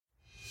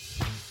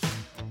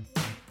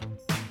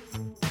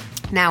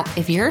Now,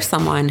 if you're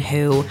someone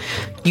who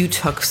you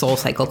took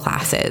SoulCycle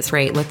classes,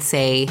 right? Let's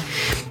say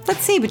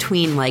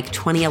between like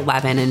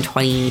 2011 and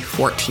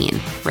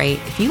 2014, right?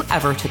 If you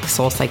ever took a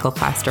SoulCycle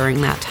class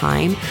during that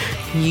time,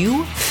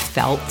 you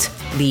felt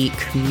the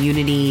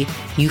community,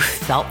 you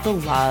felt the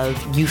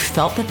love, you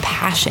felt the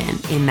passion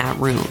in that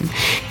room.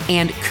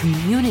 And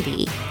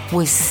community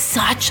was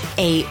such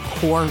a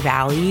core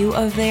value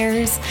of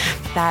theirs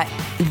that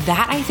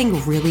I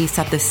think really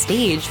set the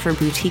stage for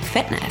boutique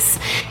fitness.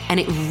 And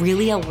it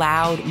really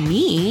allowed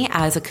me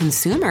as a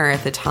consumer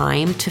at the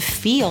time to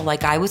feel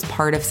like I was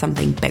part of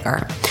something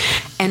bigger.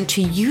 And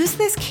to use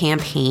this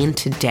campaign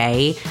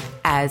today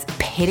as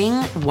pitting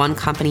one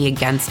company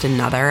against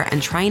another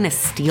and trying to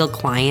steal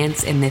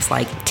clients in this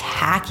like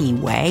tacky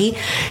way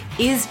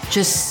is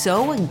just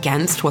so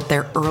against what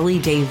their early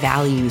day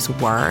values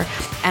were.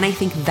 And I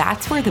think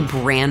that's where the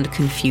brand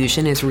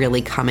confusion is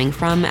really coming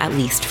from, at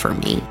least for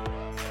me.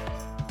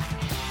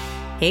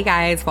 Hey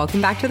guys,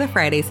 welcome back to the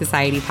Friday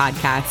Society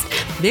podcast.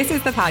 This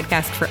is the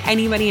podcast for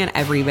anybody and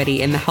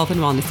everybody in the health and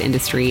wellness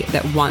industry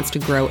that wants to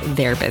grow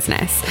their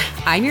business.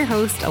 I'm your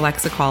host,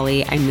 Alexa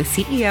Qualley. I'm the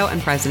CEO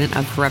and president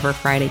of Forever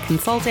Friday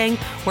Consulting,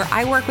 where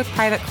I work with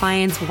private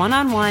clients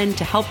one-on-one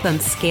to help them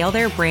scale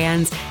their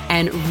brands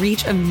and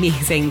reach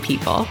amazing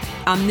people.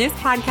 On this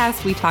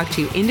podcast, we talk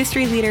to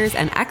industry leaders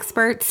and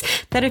experts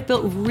that have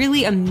built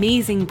really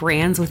amazing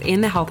brands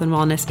within the health and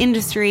wellness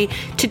industry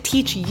to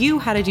teach you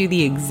how to do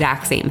the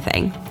exact same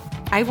thing.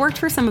 I've worked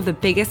for some of the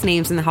biggest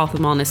names in the health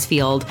and wellness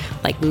field,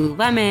 like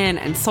Lululemon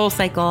and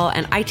SoulCycle,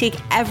 and I take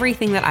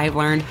everything that I've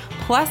learned,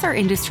 plus our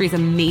industry's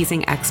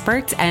amazing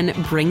experts, and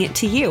bring it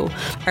to you.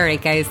 All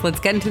right, guys, let's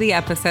get into the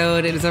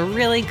episode. It is a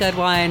really good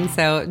one,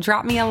 so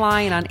drop me a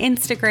line on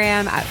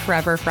Instagram at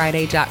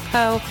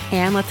foreverfriday.co,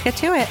 and let's get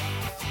to it.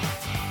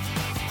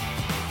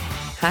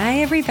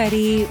 Hi,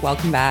 everybody.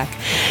 Welcome back.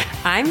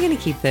 I'm going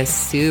to keep this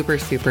super,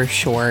 super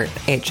short.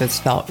 It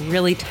just felt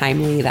really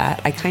timely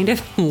that I kind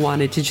of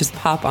wanted to just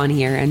pop on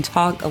here and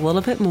talk a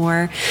little bit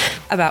more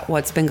about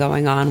what's been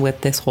going on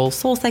with this whole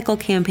SoulCycle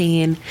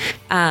campaign.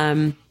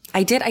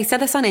 I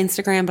said this on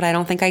Instagram, but I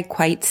don't think I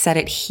quite said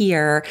it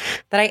here,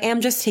 that I am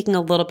just taking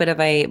a little bit of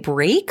a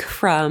break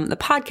from the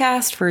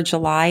podcast for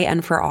July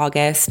and for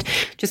August,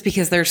 just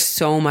because there's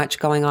so much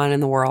going on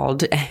in the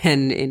world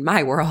and in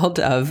my world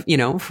of,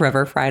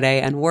 Forever Friday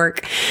and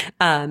work.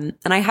 And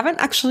I haven't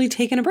actually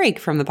taken a break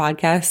from the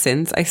podcast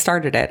since I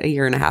started it a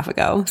year and a half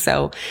ago.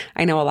 So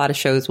I know a lot of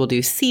shows will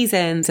do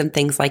seasons and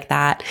things like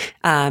that.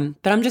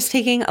 But I'm just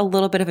taking a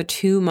little bit of a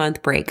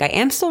 2-month break. I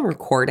am still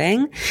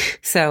recording.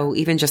 So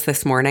even just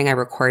this morning, I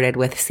recorded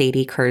with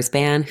Sadie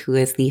Kurzban, who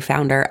is the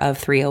founder of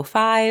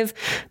 305.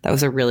 That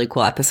was a really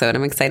cool episode.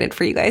 I'm excited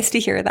for you guys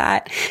to hear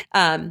that.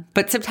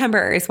 But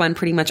September is when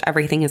pretty much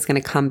everything is going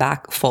to come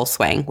back full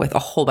swing with a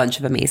whole bunch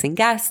of amazing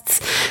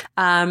guests.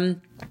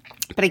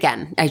 But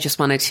again, I just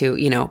wanted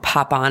to,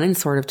 pop on and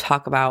sort of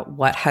talk about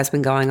what has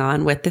been going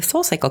on with the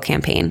SoulCycle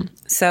campaign.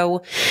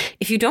 So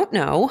if you don't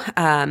know,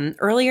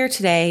 earlier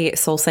today,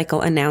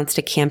 SoulCycle announced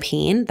a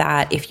campaign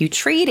that if you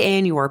trade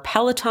in your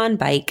Peloton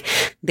bike,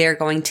 they're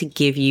going to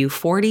give you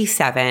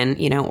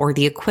 47, or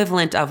the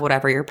equivalent of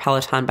whatever your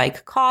Peloton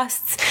bike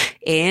costs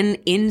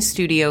in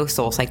studio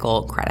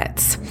SoulCycle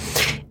credits.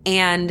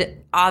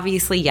 And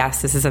obviously,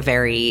 yes, this is a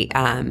very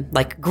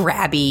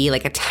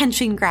grabby,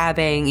 attention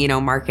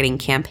grabbing, marketing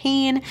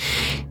campaign.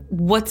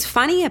 What's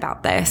funny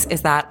about this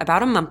is that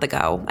about a month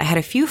ago, I had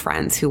a few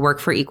friends who work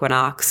for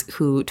Equinox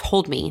who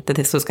told me that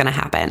this was going to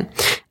happen.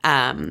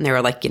 They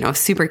were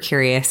super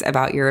curious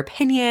about your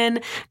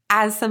opinion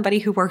as somebody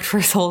who worked for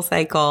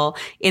SoulCycle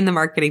in the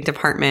marketing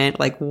department.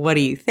 What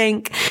do you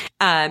think?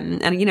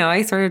 And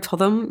I sort of told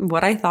them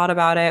what I thought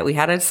about it. We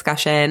had a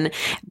discussion,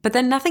 but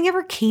then nothing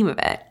ever came of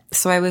it.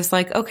 So I was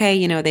like,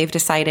 okay, they've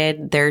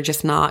decided they're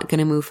just not going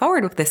to move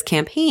forward with this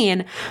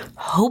campaign.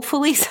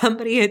 Hopefully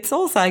somebody at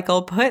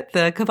SoulCycle put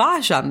the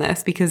kibosh on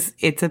this because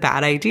it's a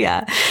bad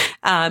idea.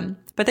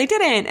 But they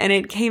didn't, and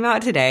it came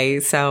out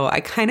today. So I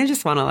kind of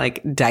just want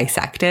to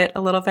dissect it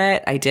a little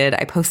bit.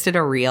 I posted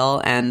a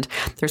reel and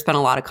there's been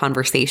a lot of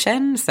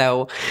conversation.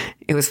 So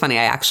it was funny.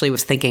 I actually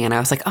was thinking and I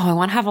was like, oh, I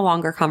want to have a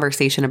longer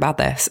conversation about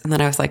this. And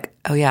then I was like,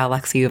 oh yeah,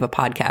 Alexa, you have a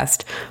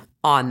podcast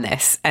on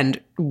this and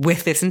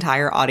with this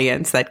entire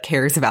audience that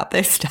cares about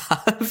this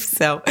stuff.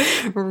 So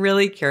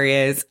really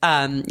curious,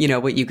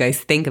 what you guys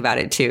think about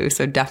it too.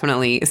 So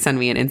definitely send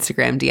me an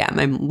Instagram DM.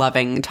 I'm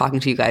loving talking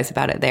to you guys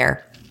about it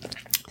there.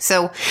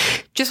 So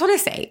just want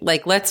to say,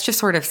 let's just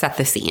sort of set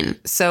the scene.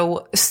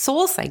 So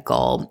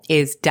SoulCycle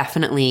is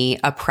definitely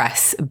a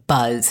press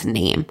buzz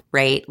name,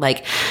 right?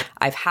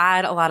 I've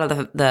had a lot of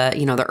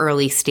the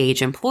early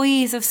stage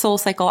employees of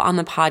SoulCycle on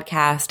the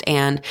podcast,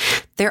 and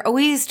they're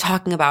always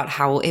talking about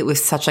how it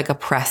was such a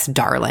press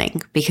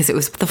darling because it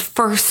was the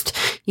first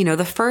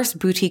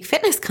boutique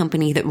fitness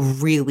company that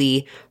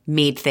really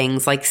made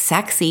things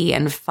sexy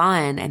and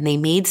fun, and they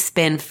made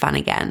spin fun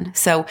again.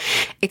 So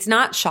it's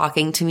not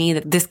shocking to me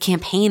that this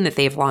campaign that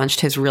they've launched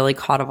launched has really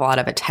caught a lot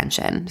of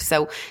attention.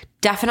 So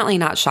definitely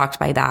not shocked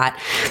by that.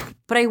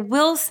 But I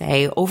will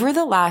say over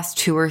the last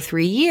 2 or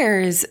 3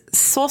 years,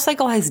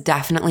 SoulCycle has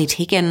definitely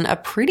taken a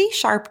pretty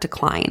sharp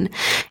decline.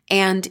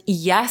 And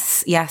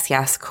yes,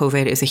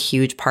 COVID is a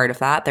huge part of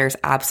that. There's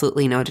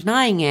absolutely no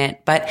denying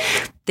it, but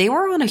they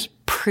were on a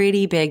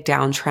pretty big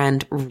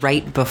downtrend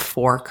right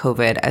before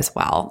COVID as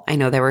well. I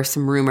know there were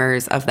some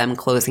rumors of them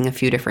closing a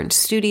few different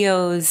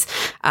studios,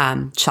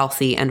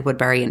 Chelsea and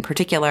Woodbury in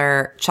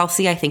particular.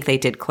 Chelsea, I think they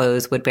did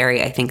close.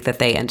 Woodbury, I think that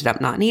they ended up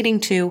not needing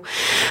to.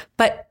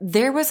 But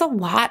there was a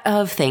lot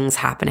of things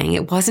happening.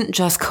 It wasn't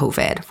just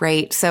COVID,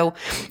 right? So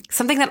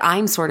something that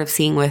I'm sort of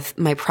seeing with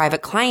my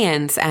private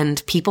clients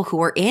and people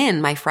who are in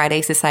my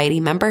Friday Society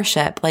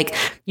membership, like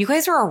you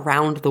guys are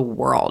around the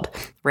world,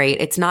 right?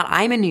 It's not,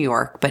 I'm in New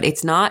York, but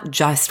it's not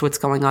just what's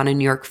going on in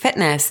New York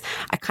Fitness.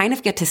 I kind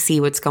of get to see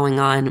what's going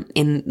on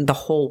in the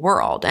whole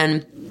world.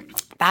 And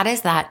that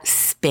is that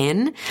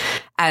spin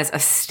as a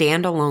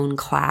standalone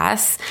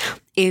class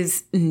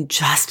is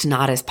just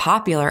not as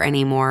popular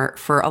anymore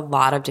for a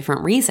lot of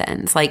different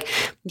reasons. Like,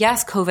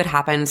 yes, COVID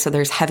happened, so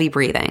there's heavy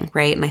breathing,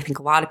 right? And I think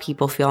a lot of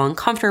people feel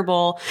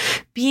uncomfortable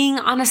being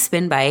on a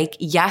spin bike.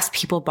 Yes,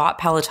 people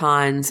bought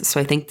Pelotons, so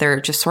I think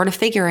they're just sort of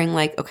figuring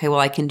like, okay, well,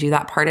 I can do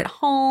that part at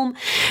home.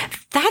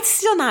 That's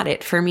still not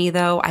it for me,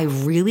 though. I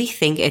really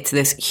think it's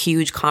this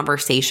huge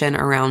conversation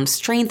around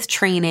strength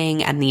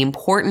training and the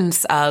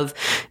importance of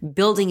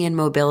building in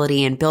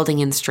mobility and building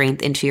in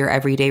strength into your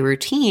everyday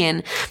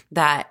routine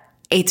that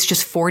it's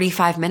just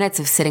 45 minutes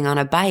of sitting on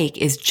a bike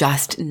is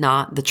just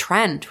not the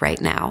trend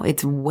right now.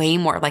 It's way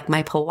more like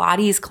my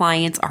Pilates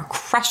clients are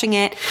crushing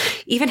it,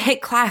 even HIIT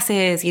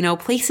classes,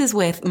 places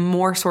with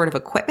more sort of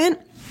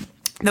equipment.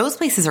 Those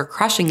places are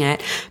crushing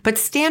it, but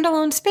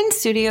standalone spin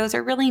studios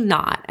are really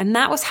not. And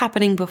that was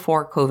happening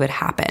before COVID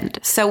happened.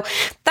 So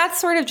that's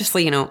sort of just,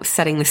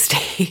 setting the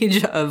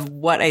stage of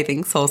what I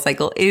think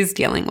SoulCycle is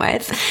dealing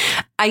with.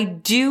 I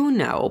do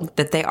know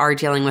that they are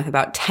dealing with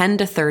about 10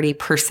 to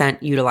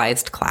 30%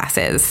 utilized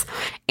classes.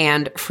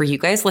 And for you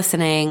guys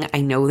listening, I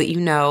know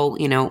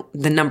that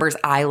the numbers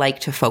I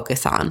like to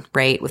focus on,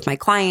 right? With my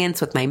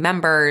clients, with my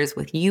members,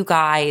 with you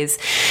guys.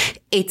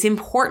 It's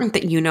important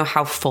that you know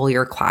how full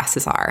your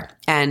classes are.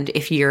 And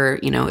if you're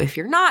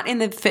not in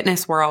the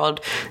fitness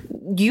world,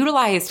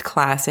 utilized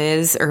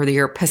classes or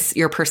your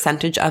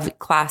percentage of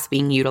class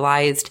being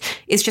utilized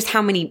is just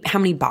how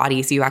many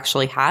bodies you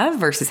actually have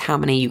versus how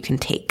many you can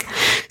take.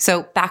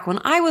 So back when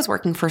I was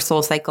working for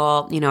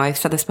SoulCycle, I've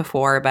said this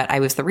before, but I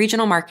was the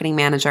regional marketing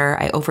manager.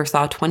 I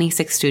oversaw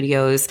 26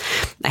 studios.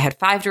 I had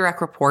 5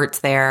 direct reports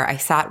there. I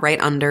sat right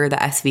under the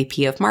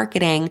SVP of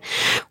marketing.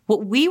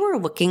 What we were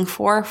looking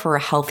for a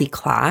healthy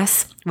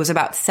class was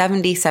about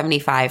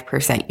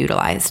 70-75%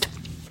 utilized.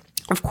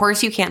 Of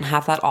course, you can't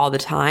have that all the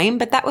time,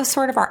 but that was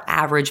sort of our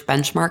average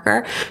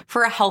benchmarker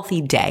for a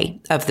healthy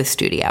day of the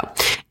studio.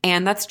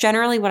 And that's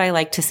generally what I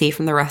like to see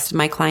from the rest of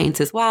my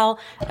clients as well.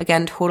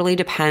 Again, totally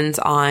depends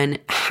on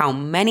how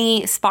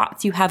many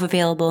spots you have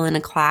available in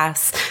a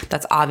class.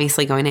 That's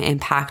obviously going to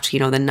impact,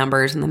 the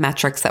numbers and the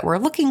metrics that we're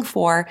looking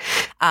for.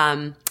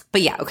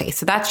 But yeah, okay.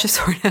 So that's just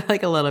sort of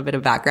like a little bit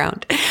of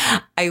background.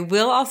 I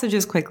will also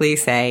just quickly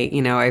say,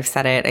 I've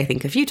said it, I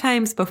think a few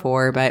times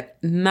before, but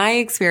my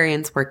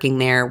experience working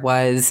there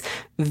was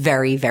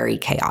very, very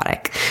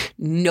chaotic.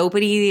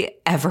 Nobody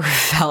ever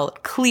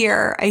felt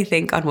clear, I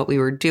think, on what we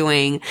were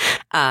doing.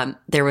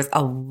 There was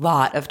a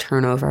lot of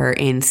turnover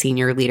in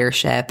senior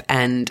leadership,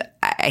 and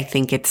I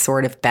think it's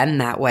sort of been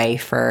that way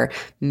for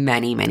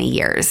many, many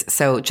years.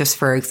 So just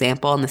for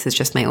example, and this is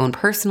just my own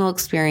personal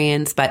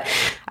experience, but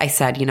I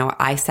said,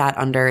 I sat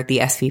under the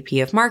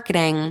SVP of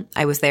marketing.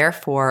 I was there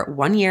for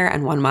 1 year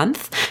and 1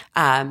 month.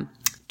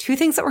 2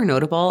 things that were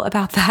notable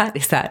about that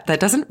is that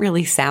doesn't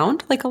really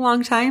sound like a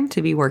long time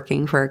to be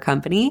working for a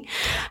company.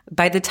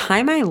 By the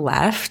time I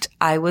left,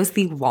 I was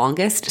the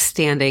longest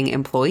standing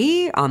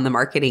employee on the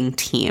marketing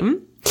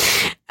team.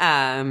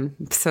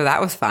 So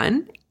that was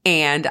fun.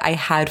 And I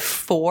had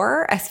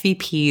 4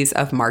 SVPs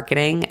of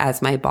marketing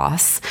as my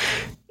boss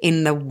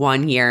in the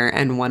 1 year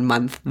and 1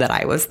 month that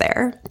I was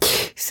there.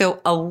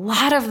 So a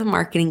lot of the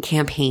marketing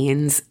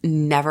campaigns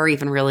never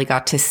even really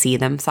got to see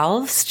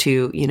themselves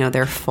to,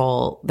 their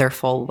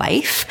full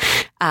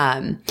life.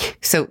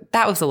 So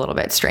that was a little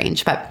bit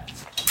strange, but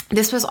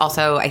this was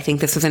also, I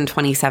think this was in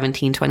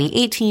 2017,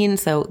 2018.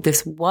 So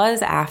this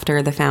was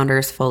after the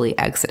founders fully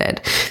exited.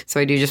 So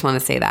I do just want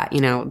to say that,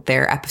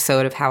 their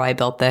episode of How I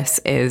Built This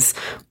is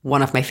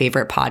one of my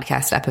favorite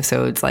podcast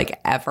episodes like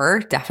ever.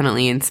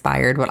 Definitely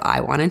inspired what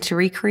I wanted to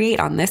recreate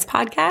on this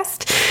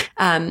podcast.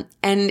 And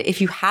if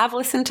you have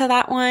listened to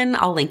that one,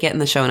 I'll link it in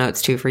the show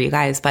notes too for you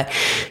guys, but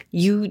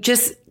you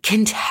just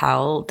can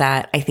tell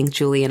that I think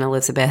Julie and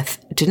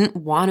Elizabeth didn't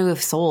want to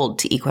have sold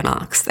to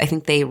Equinox. I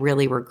think they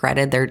really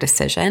regretted their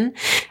decision,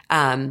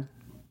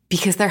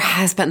 because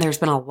there's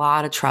been a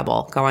lot of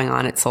trouble going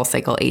on at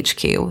SoulCycle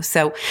HQ.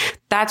 So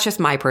that's just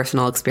my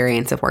personal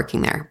experience of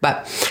working there.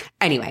 But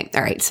anyway,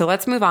 all right. So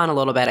let's move on a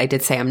little bit. I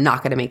did say I'm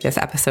not going to make this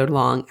episode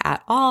long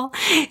at all.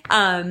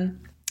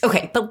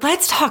 Okay, but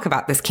let's talk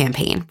about this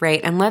campaign,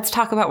 right? And let's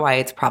talk about why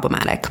it's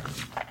problematic.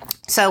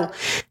 So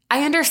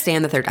I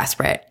understand that they're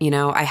desperate.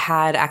 I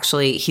had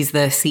he's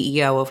the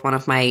CEO of one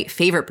of my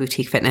favorite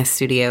boutique fitness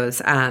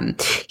studios.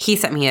 He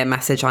sent me a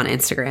message on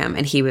Instagram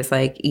and he was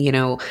like,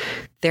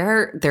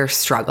 they're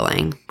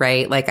struggling,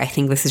 right? Like, I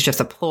think this is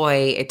just a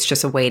ploy. It's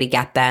just a way to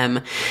get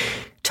them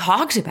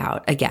talked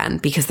about again,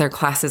 because their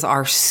classes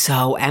are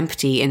so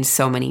empty in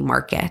so many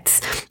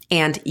markets.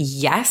 And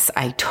yes,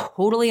 I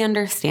totally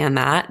understand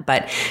that.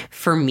 But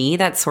for me,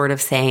 that's sort of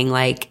saying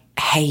like,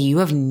 hey, you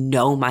have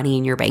no money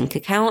in your bank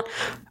account.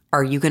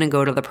 Are you going to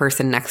go to the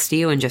person next to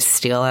you and just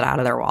steal it out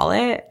of their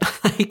wallet?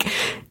 Like,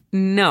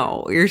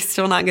 no, you're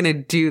still not going to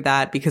do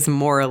that because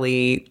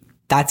morally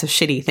that's a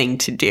shitty thing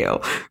to do,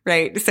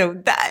 right? So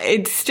that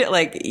it's still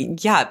like,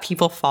 yeah,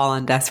 people fall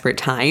on desperate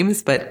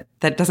times, but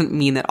that doesn't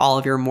mean that all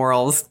of your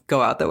morals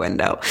go out the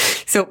window.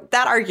 So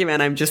that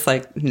argument, I'm just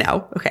like,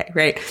 no, okay,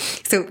 right?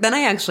 So then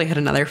I actually had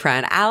another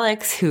friend,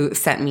 Alex, who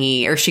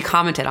she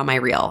commented on my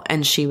reel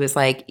and she was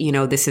like,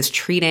 this is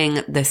treating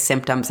the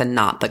symptoms and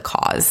not the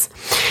cause.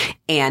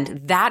 And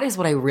that is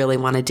what I really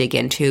want to dig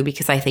into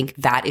because I think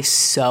that is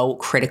so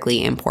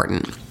critically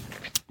important.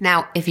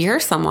 Now, if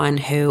you're someone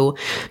who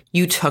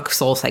you took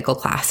SoulCycle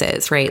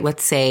classes, right?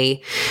 Let's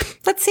say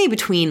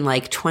between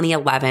like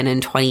 2011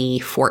 and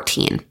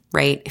 2014,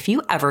 right? If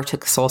you ever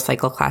took a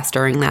SoulCycle class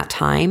during that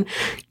time,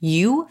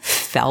 you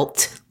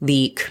felt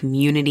the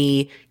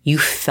community, you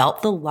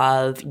felt the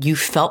love, you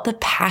felt the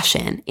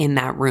passion in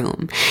that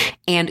room.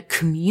 And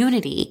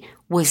community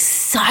was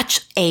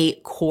such a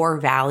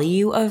core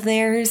value of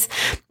theirs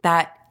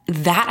that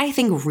I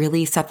think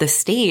really set the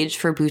stage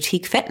for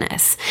boutique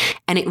fitness.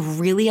 And it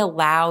really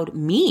allowed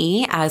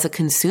me as a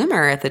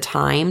consumer at the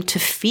time to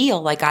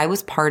feel like I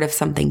was part of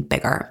something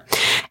bigger.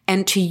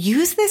 And to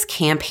use this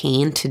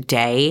campaign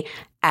today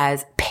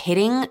as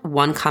pitting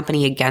one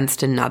company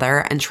against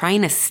another and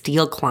trying to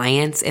steal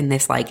clients in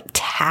this like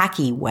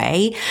tacky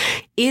way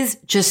is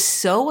just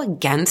so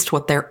against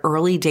what their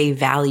early day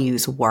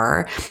values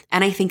were.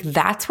 And I think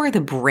that's where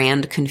the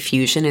brand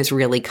confusion is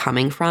really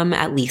coming from,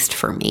 at least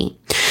for me.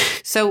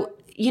 So,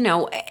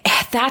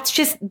 that's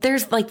just,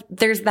 there's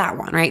that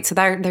one, right? So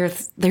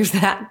there's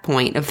that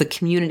point of the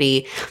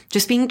community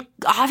just being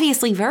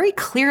obviously very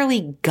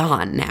clearly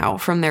gone now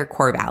from their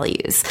core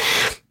values.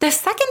 The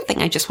second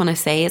thing I just want to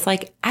say is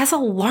like, as a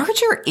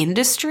larger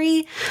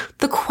industry,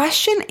 the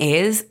question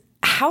is,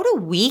 how do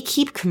we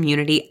keep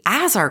community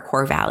as our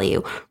core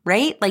value,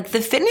 right? Like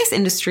the fitness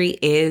industry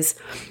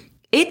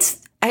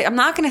I'm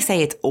not going to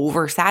say it's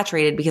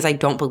oversaturated because I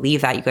don't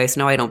believe that. You guys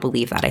know I don't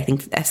believe that. I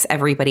think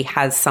everybody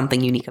has something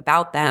unique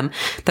about them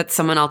that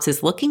someone else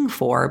is looking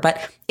for,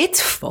 but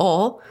it's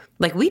full.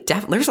 Like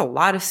there's a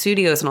lot of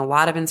studios and a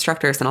lot of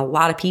instructors and a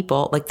lot of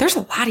people. Like there's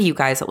a lot of you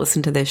guys that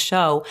listen to this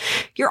show.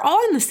 You're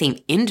all in the same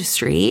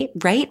industry,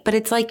 right? But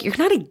it's like, you're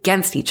not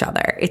against each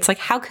other. It's like,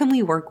 how can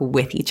we work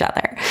with each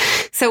other?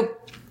 So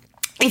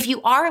if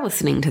you are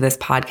listening to this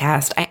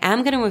podcast, I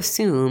am going to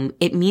assume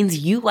it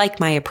means you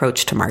like my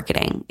approach to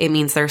marketing. It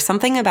means there's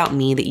something about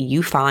me that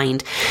you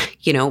find,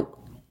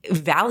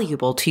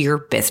 valuable to your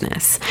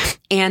business.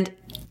 And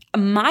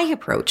my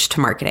approach to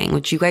marketing,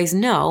 which you guys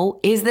know,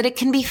 is that it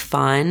can be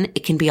fun,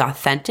 it can be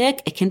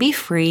authentic, it can be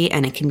free,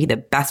 and it can be the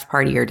best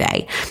part of your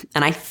day.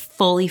 And I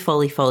fully,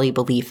 fully, fully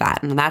believe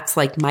that. And that's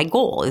like my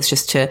goal, is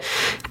just to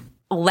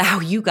allow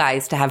you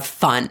guys to have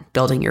fun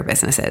building your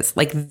businesses.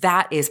 Like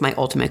that is my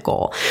ultimate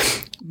goal.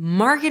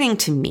 Marketing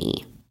to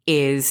me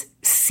is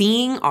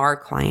seeing our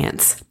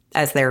clients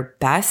as their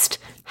best,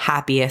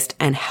 happiest,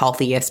 and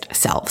healthiest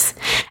selves.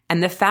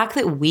 And the fact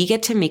that we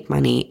get to make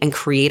money and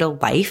create a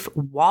life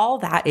while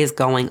that is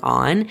going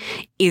on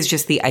is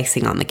just the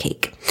icing on the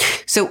cake.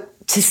 So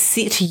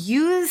to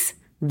use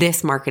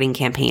this marketing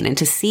campaign and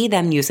to see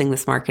them using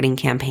this marketing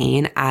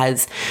campaign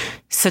as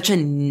such a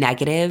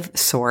negative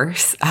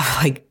source of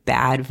like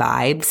bad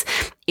vibes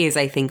is,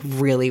 I think,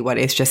 really what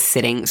is just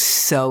sitting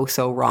so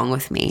wrong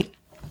with me.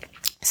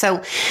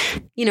 So,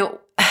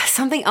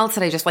 something else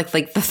that I just like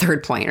the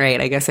third point, right?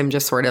 I guess I'm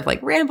just sort of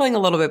like rambling a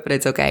little bit, but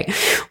it's okay.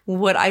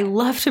 What I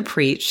love to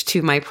preach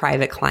to my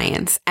private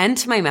clients and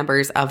to my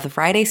members of the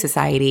Friday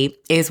Society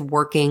is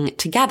working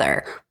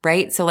together,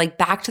 right? So like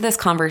back to this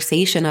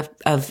conversation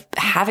of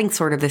having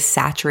sort of this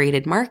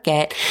saturated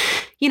market,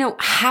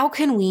 how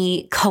can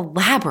we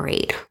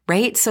collaborate,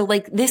 right? So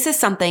like this is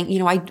something,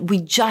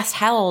 we just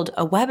held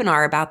a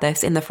webinar about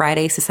this in the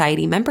Friday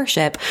Society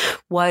membership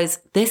was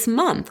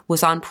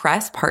on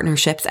press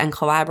partnerships and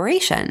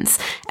collaborations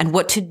and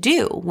what to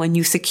do when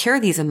you secure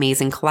these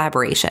amazing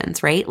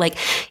collaborations, right? Like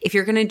if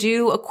you're going to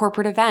do a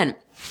corporate event,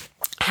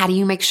 How do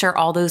you make sure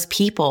all those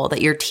people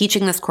that you're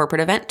teaching this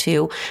corporate event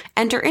to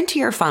enter into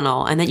your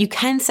funnel, and that you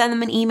can send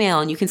them an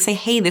email and you can say,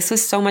 hey, this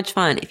was so much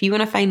fun. If you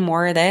want to find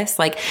more of this,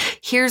 like,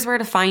 here's where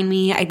to find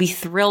me. I'd be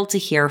thrilled to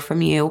hear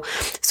from you.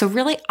 So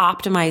really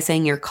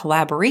optimizing your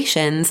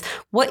collaborations,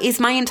 what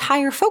is my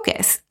entire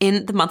focus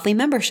in the monthly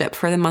membership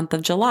for the month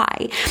of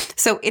July.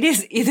 So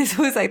this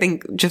was, I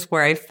think, just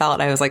where I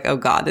felt I was like, oh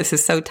God, this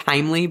is so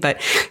timely,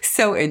 but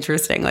so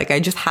interesting. Like,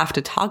 I just have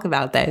to talk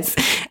about this.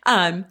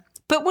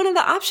 But one of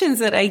the options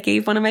that I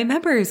gave one of my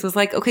members was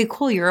like, okay,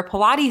 cool. You're a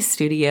Pilates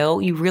studio.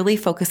 You really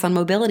focus on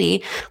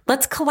mobility.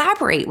 Let's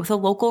collaborate with a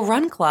local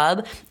run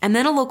club and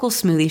then a local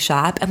smoothie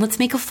shop, and let's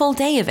make a full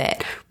day of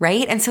it.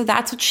 Right. And so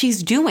that's what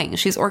she's doing.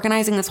 She's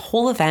organizing this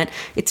whole event.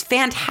 It's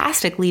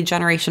fantastic lead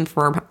generation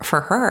for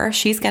her.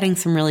 She's getting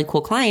some really cool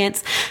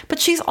clients, but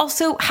she's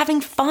also having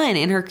fun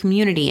in her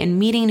community and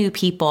meeting new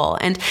people.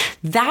 And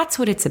that's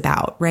what it's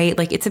about, right?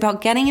 Like, it's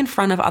about getting in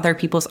front of other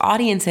people's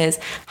audiences,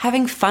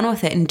 having fun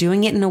with it, and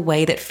doing it in a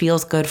way that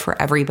feels good for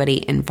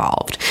everybody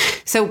involved.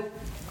 So,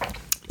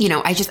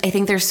 I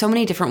think there's so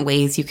many different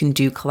ways you can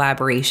do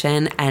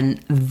collaboration,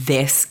 and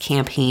this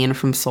campaign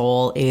from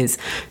Soul is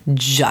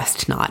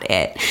just not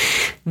it.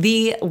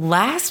 The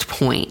last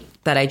point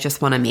that I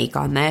just want to make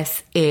on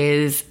this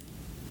is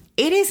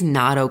it is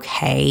not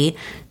okay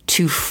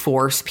to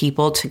force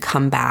people to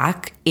come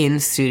back in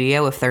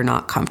studio if they're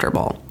not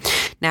comfortable.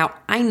 Now,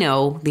 I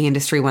know the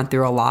industry went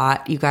through a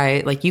lot. You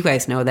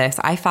guys know this.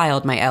 I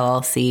filed my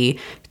LLC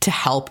to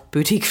help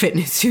boutique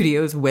fitness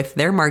studios with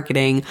their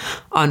marketing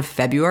on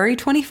February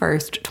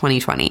 21st,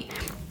 2020.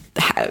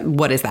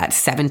 What is that?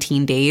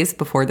 17 days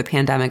before the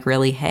pandemic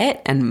really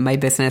hit and my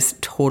business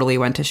totally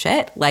went to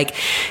shit. Like,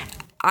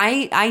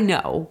 I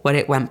know what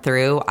it went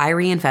through. I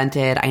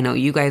reinvented. I know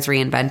you guys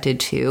reinvented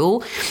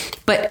too.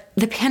 But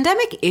the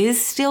pandemic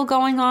is still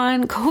going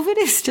on. COVID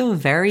is still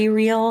very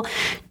real.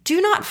 Do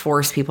not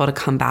force people to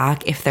come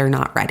back if they're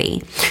not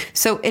ready.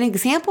 So an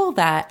example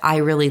that I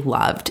really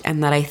loved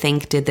and that I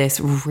think did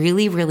this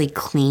really, really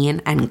clean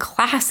and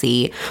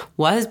classy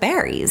was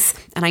Barry's.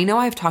 And I know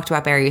I've talked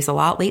about Barry's a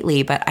lot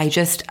lately, but I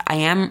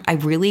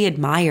really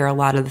admire a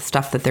lot of the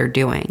stuff that they're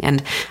doing.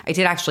 And I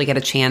did actually get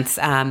a chance.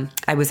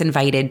 I was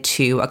invited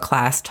to a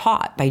class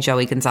taught by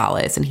Joey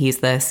Gonzalez, and he's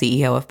the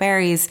CEO of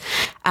Barry's.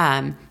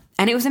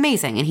 And it was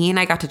amazing. And he and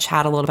I got to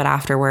chat a little bit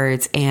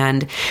afterwards.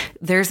 And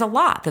there's a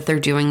lot that they're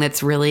doing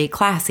that's really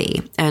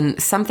classy.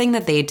 And something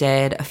that they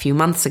did a few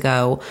months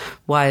ago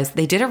was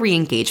they did a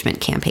re-engagement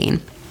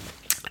campaign.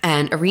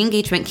 And a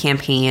re-engagement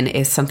campaign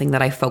is something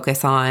that I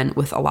focus on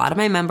with a lot of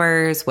my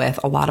members, with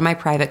a lot of my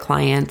private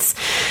clients.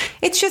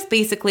 It's just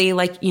basically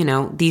like,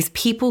 these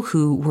people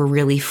who were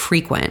really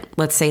frequent.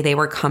 Let's say they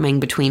were coming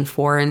between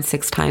 4 and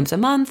 6 times a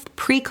month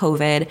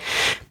pre-COVID,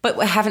 but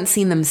I haven't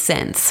seen them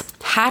since.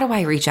 How do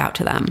I reach out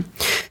to them?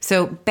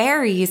 So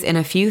Barry's in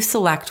a few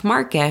select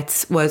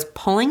markets was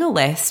pulling a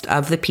list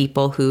of the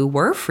people who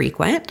were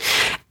frequent.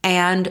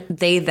 And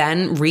they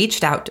then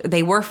reached out.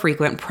 They were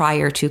frequent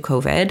prior to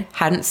COVID,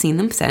 hadn't seen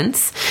them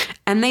since.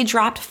 And they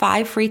dropped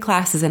 5 free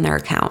classes in their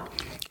account.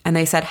 And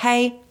they said,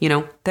 hey,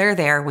 they're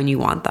there when you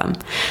want them.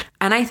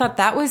 And I thought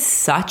that was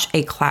such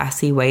a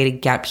classy way to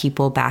get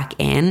people back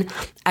in,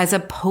 as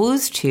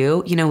opposed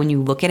to, when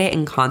you look at it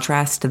in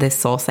contrast to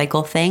this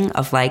SoulCycle thing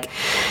of like,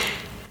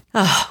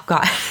 oh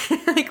God,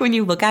 like when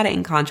you look at it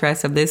in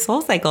contrast of this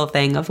SoulCycle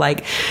thing of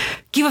like,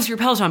 give us your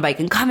Peloton bike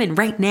and come in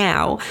right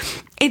now.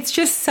 It's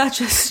just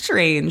such a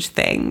strange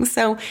thing.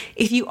 So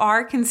if you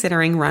are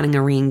considering running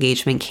a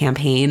re-engagement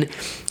campaign,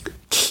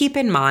 keep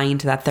in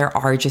mind that there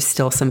are just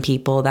still some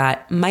people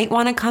that might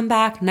want to come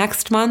back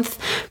next month.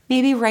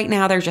 Maybe right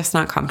now they're just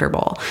not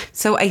comfortable.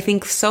 So I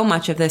think so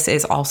much of this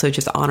is also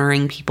just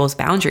honoring people's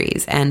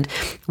boundaries and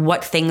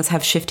what things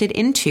have shifted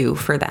into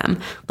for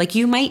them. Like,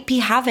 you might be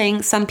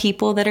having some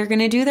people that are going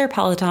to do their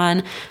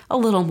Peloton a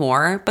little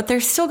more, but they're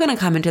still going to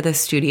come into the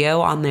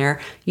studio on their,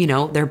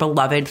 their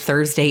beloved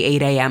Thursday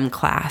 8 a.m.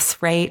 class,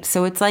 right?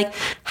 So it's like,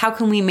 how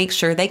can we make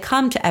sure they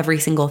come to every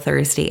single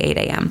Thursday 8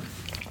 a.m.?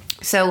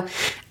 So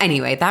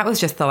anyway, that was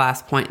just the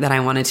last point that I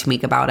wanted to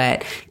make about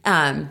it.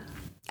 I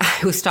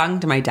was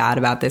talking to my dad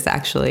about this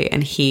actually,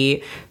 and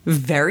he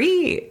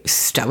very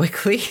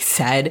stoically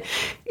said,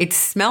 it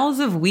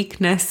smells of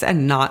weakness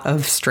and not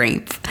of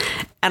strength.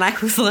 And I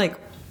was like,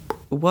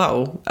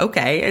 whoa,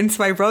 okay. And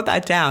so I wrote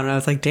that down and I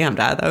was like, damn,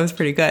 Dad, that was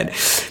pretty good.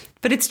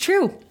 But it's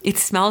true. It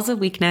smells of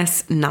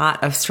weakness,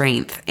 not of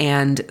strength.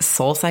 And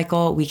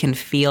SoulCycle, we can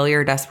feel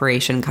your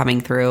desperation coming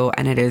through,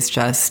 and it is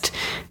just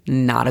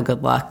not a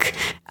good look.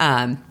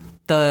 I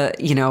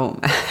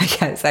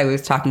guess I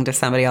was talking to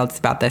somebody else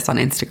about this on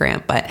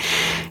Instagram, but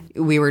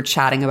we were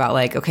chatting about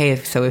like, okay,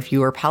 so if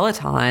you were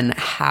Peloton,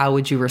 how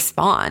would you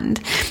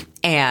respond?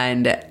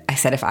 And I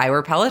said, if I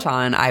were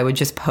Peloton, I would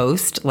just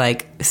post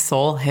like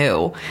Soul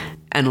Who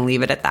and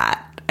leave it at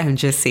that. And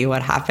just see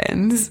what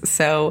happens.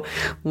 So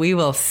we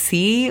will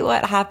see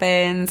what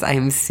happens.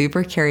 I'm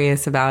super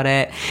curious about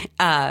it.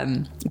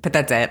 But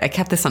that's it. I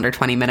kept this under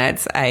 20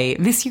 minutes. I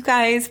miss you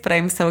guys, but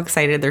I'm so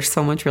excited. There's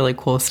so much really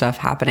cool stuff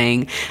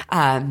happening.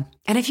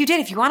 And if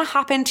you want to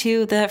hop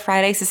into the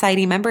Friday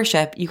Society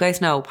membership, you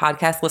guys know,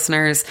 podcast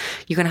listeners,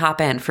 you can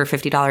hop in for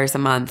 $50 a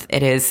month.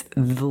 It is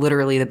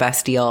literally the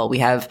best deal. We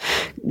have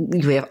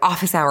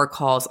office hour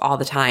calls all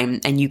the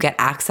time, and you get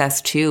access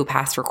to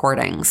past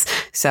recordings.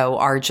 So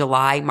our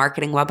July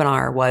marketing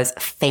webinar was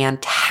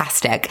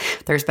fantastic.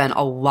 There's been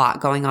a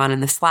lot going on in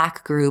the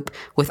Slack group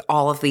with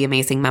all of the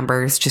amazing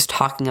members just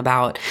talking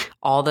about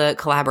all the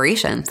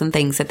collaborations and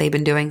things that they've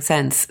been doing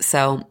since.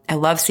 So I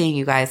love seeing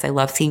you guys. I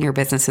love seeing your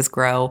businesses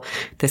grow.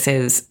 This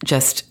is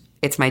just,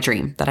 it's my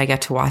dream that I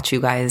get to watch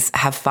you guys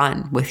have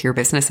fun with your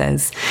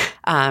businesses.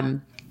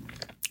 And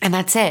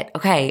that's it.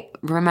 Okay.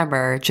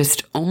 Remember,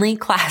 just only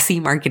classy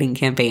marketing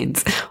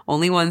campaigns,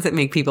 only ones that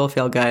make people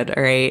feel good.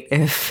 All right.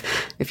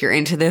 If you're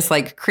into this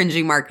like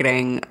cringy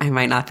marketing, I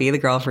might not be the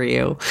girl for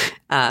you.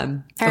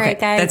 All right,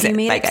 guys, you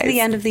made it to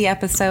the end of the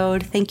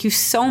episode. Thank you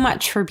so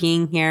much for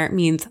being here. It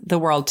means the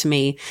world to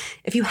me.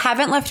 If you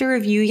haven't left a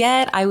review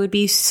yet, I would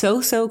be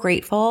so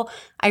grateful.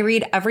 I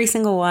read every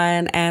single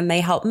one, and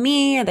they help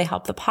me, they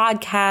help the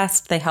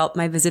podcast, they help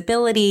my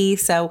visibility.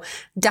 So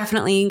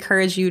definitely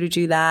encourage you to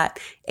do that.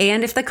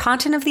 And if the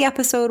content of the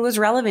episode was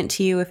relevant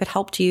to you, if it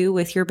helped you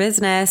with your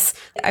business,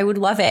 I would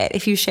love it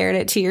if you shared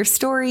it to your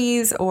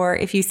stories or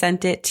if you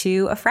sent it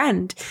to a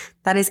friend.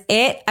 That is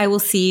it. I will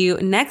see you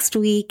next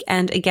week.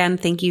 And again,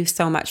 thank you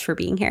so much for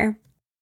being here.